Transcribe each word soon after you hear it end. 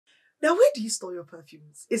Now, where do you store your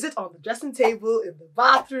perfumes? Is it on the dressing table, in the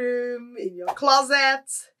bathroom, in your closet?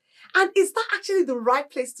 And is that actually the right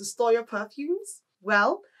place to store your perfumes?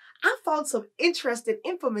 Well, I found some interesting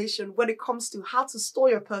information when it comes to how to store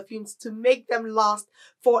your perfumes to make them last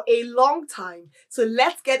for a long time. So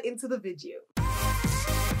let's get into the video.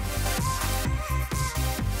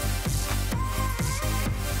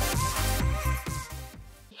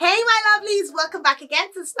 Hey my lovelies, welcome back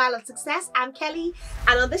again to Style of Success. I'm Kelly,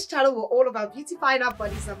 and on this channel we're all about beautifying our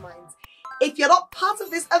bodies and minds. If you're not part of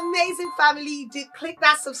this amazing family, do click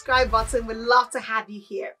that subscribe button. We'd love to have you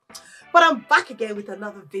here. But I'm back again with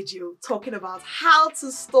another video talking about how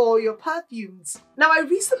to store your perfumes. Now, I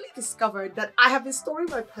recently discovered that I have been storing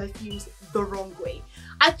my perfumes the wrong way.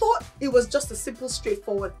 I thought it was just a simple,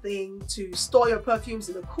 straightforward thing to store your perfumes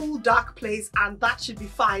in a cool, dark place and that should be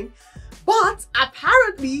fine. But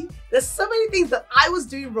apparently, there's so many things that I was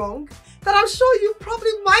doing wrong that I'm sure you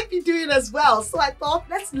probably might be doing as well. So I thought,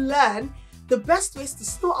 let's learn the best ways to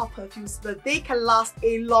store our perfumes so that they can last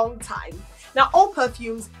a long time. Now, all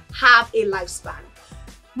perfumes have a lifespan.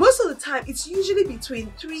 Most of the time, it's usually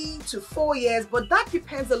between 3 to 4 years, but that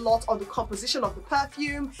depends a lot on the composition of the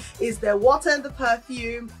perfume. Is there water in the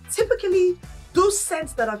perfume? Typically, those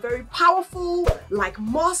scents that are very powerful, like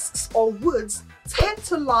musks or woods, tend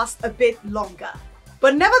to last a bit longer.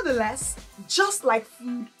 But nevertheless, just like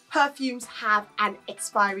food, perfumes have an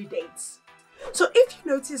expiry date. So if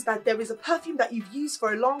you notice that there is a perfume that you've used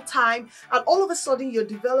for a long time and all of a sudden you're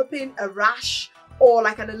developing a rash or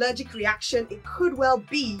like an allergic reaction, it could well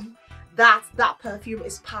be that that perfume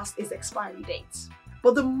is past its expiry date.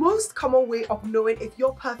 But the most common way of knowing if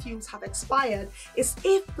your perfumes have expired is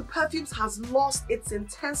if the perfume has lost its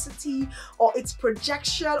intensity or its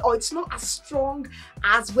projection, or it's not as strong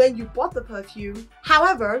as when you bought the perfume.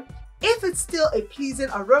 However, if it's still a pleasing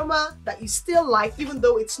aroma that you still like, even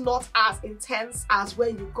though it's not as intense as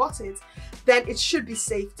when you got it, then it should be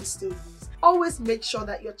safe to still use. Always make sure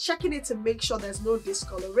that you're checking it to make sure there's no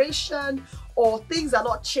discoloration or things are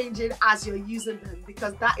not changing as you're using them,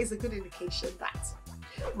 because that is a good indication that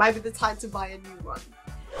might be the time to buy a new one.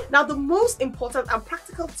 Now, the most important and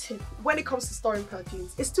practical tip when it comes to storing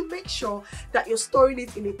perfumes is to make sure that you're storing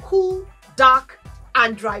it in a cool, dark,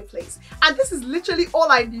 and dry place. And this is literally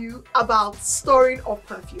all I knew about storing of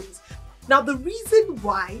perfumes. Now, the reason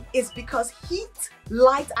why is because heat,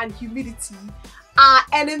 light, and humidity are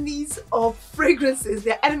enemies of fragrances.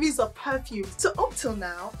 They're enemies of perfumes. So up till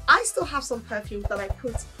now, I still have some perfumes that I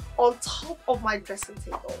put on top of my dressing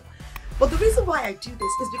table. But the reason why I do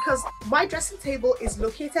this is because my dressing table is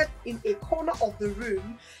located in a corner of the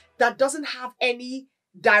room that doesn't have any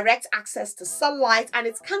direct access to sunlight, and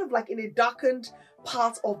it's kind of like in a darkened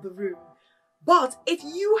part of the room. But if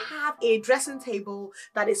you have a dressing table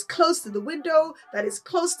that is close to the window, that is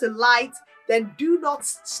close to light, then do not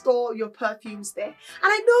store your perfumes there. And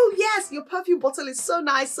I know, yes, your perfume bottle is so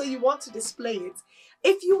nice, so you want to display it.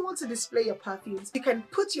 If you want to display your perfumes, you can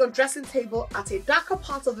put your dressing table at a darker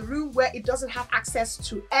part of the room where it doesn't have access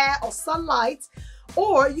to air or sunlight,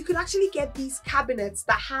 or you could actually get these cabinets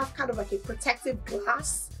that have kind of like a protective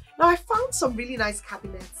glass. Now, I found some really nice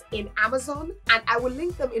cabinets in Amazon and I will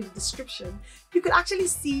link them in the description. You can actually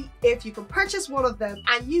see if you can purchase one of them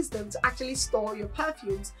and use them to actually store your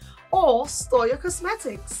perfumes or store your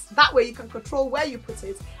cosmetics. That way you can control where you put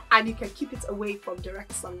it and you can keep it away from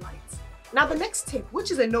direct sunlight. Now, the next tip, which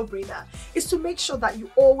is a no-brainer, is to make sure that you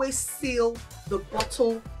always seal the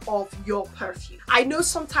bottle of your perfume. I know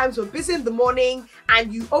sometimes we're busy in the morning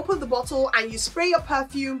and you open the bottle and you spray your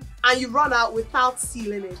perfume and you run out without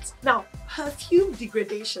sealing it. Now, perfume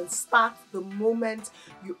degradation starts the moment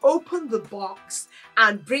you open the box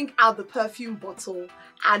and bring out the perfume bottle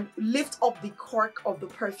and lift up the cork of the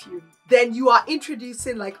perfume. Then you are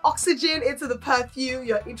introducing like oxygen into the perfume,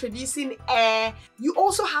 you're introducing air. You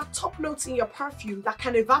also have top notes in your perfume that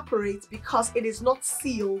can evaporate because it is not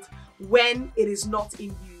sealed when it is not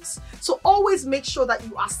in use. So always make sure that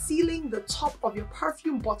you are sealing the top of your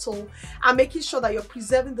perfume bottle and making sure that you're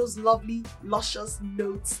preserving those lovely, luscious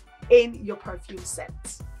notes in your perfume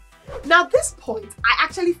scent. Now, this point I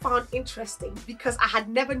actually found interesting because I had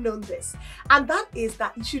never known this, and that is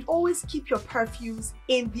that you should always keep your perfumes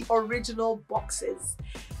in the original boxes.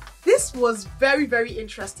 This was very, very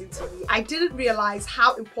interesting to me. I didn't realize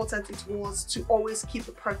how important it was to always keep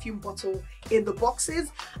the perfume bottle in the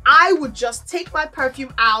boxes. I would just take my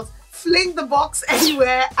perfume out, fling the box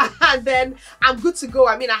anywhere, and then I'm good to go.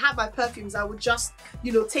 I mean, I have my perfumes. I would just,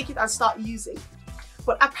 take it and start using.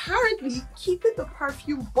 But apparently, keeping the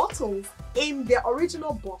perfume bottles in their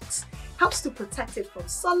original box helps to protect it from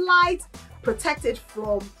sunlight, protect it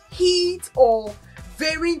from heat or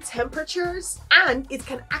varying temperatures, and it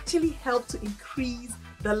can actually help to increase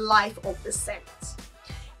the life of the scent.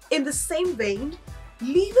 In the same vein,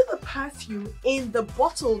 leaving the perfume in the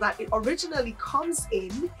bottle that it originally comes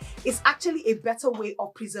in is actually a better way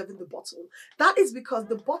of preserving the bottle. That is because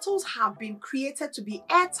the bottles have been created to be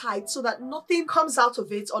airtight so that nothing comes out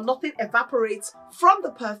of it or nothing evaporates from the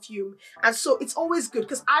perfume. And so it's always good,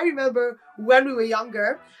 because I remember when we were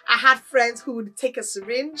younger, I had friends who would take a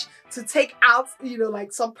syringe to take out,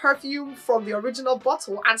 like some perfume from the original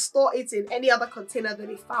bottle and store it in any other container that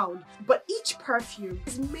they found. But each perfume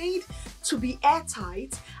is made to be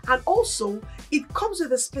airtight, and also it comes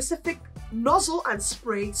with a specific nozzle and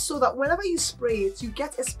spray so that whenever you spray it, you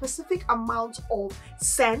get a specific amount of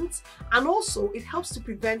scent, and also it helps to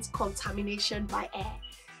prevent contamination by air.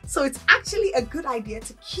 So it's actually a good idea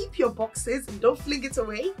to keep your boxes and don't fling it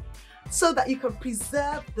away, so that you can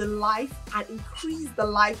preserve the life and increase the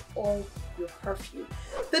life of your perfume.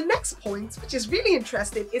 The next point, which is really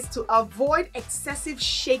interesting, is to avoid excessive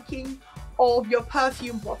shaking of your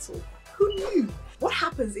perfume bottle. Who knew? What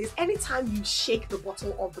happens is anytime you shake the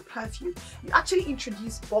bottle of the perfume, you actually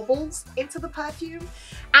introduce bubbles into the perfume.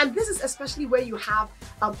 And this is especially where you have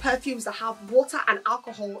perfumes that have water and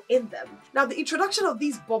alcohol in them. Now, the introduction of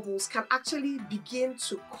these bubbles can actually begin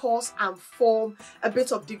to cause and form a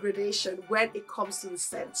bit of degradation when it comes to the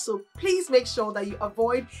scent. So please make sure that you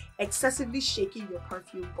avoid excessively shaking your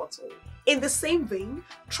perfume bottle. In the same vein,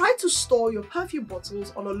 try to store your perfume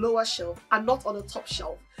bottles on a lower shelf and not on a top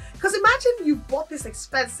shelf. Because imagine you bought this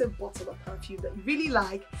expensive bottle of perfume that you really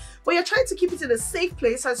like, but you're trying to keep it in a safe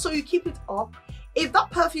place, and so you keep it up. If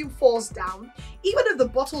that perfume falls down, even if the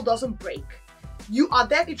bottle doesn't break, you are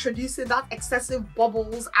then introducing that excessive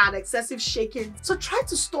bubbles and excessive shaking. So try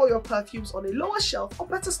to store your perfumes on a lower shelf, or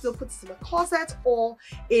better still, put it in a closet or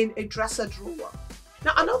in a dresser drawer.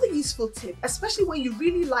 Now, another useful tip, especially when you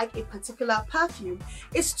really like a particular perfume,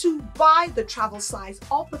 is to buy the travel size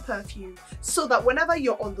of the perfume so that whenever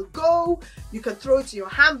you're on the go, you can throw it in your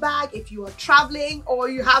handbag. If you are traveling or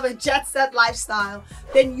you have a jet set lifestyle,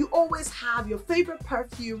 then you always have your favorite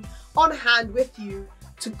perfume on hand with you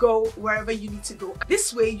to go wherever you need to go.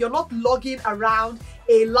 This way, you're not lugging around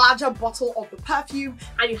a larger bottle of the perfume,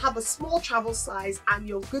 and you have a small travel size and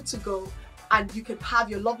you're good to go, and you can have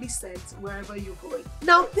your lovely scent wherever you're going.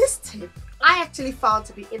 Now, this tip I actually found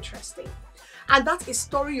to be interesting, and that is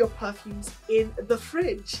storing your perfumes in the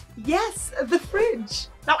fridge. Yes, the fridge.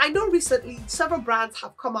 Now, I know recently several brands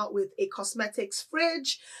have come out with a cosmetics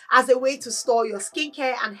fridge as a way to store your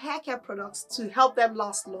skincare and hair care products to help them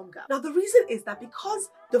last longer. Now, the reason is that because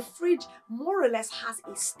the fridge more or less has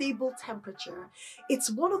a stable temperature,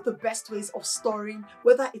 it's one of the best ways of storing,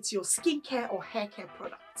 whether it's your skincare or hair care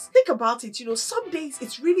products. Think about it, some days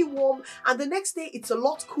it's really warm and the next day it's a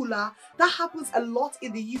lot cooler. That happens a lot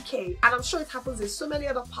in the UK, and I'm sure it happens in so many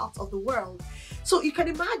other parts of the world. So you can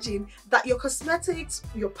imagine that your cosmetics,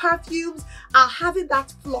 your perfumes are having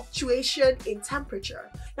that fluctuation in temperature.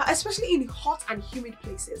 Now, especially in hot and humid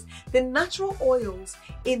places, the natural oils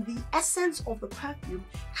in the essence of the perfume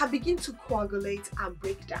can begin to coagulate and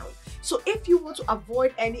break down. So if you want to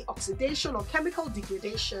avoid any oxidation or chemical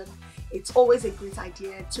degradation, it's always a great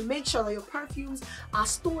idea to make sure that your perfumes are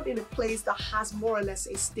stored in a place that has more or less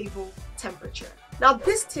a stable temperature. Now,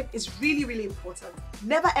 this tip is really, really important.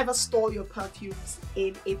 Never ever store your perfumes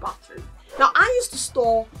in a bathroom. Now, I used to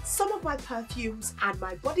store some of my perfumes and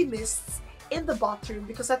my body mists in the bathroom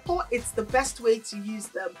because I thought it's the best way to use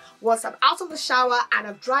them. Once I'm out of the shower and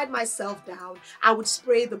I've dried myself down, I would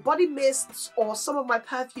spray the body mists or some of my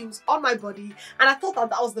perfumes on my body, and I thought that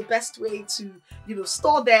that was the best way to,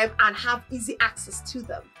 store them and have easy access to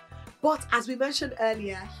them. But as we mentioned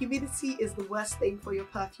earlier, humidity is the worst thing for your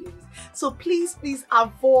perfumes. So please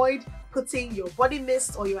avoid putting your body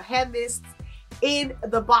mist or your hair mist in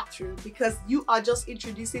the bathroom, because you are just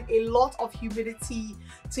introducing a lot of humidity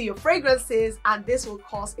to your fragrances, and this will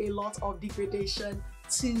cause a lot of degradation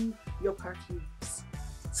to your perfumes.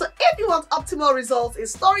 So if you want optimal results in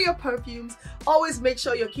storing your perfumes, always make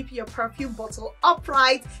sure you're keeping your perfume bottle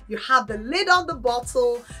upright. You have the lid on the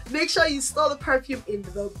bottle. Make sure you store the perfume in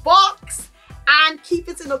the box and keep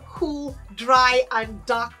it in a cool, dry and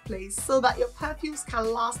dark place so that your perfumes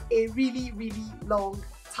can last a really, really long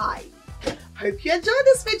time. Hope you enjoyed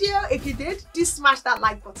this video. If you did, do smash that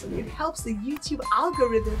like button. It helps the YouTube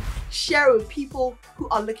algorithm share it with people who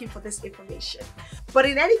are looking for this information. But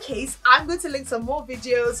in any case, I'm going to link some more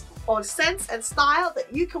videos on scents and style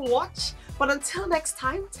that you can watch. But until next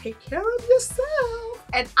time, take care of yourself,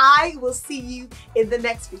 and I will see you in the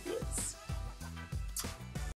next videos.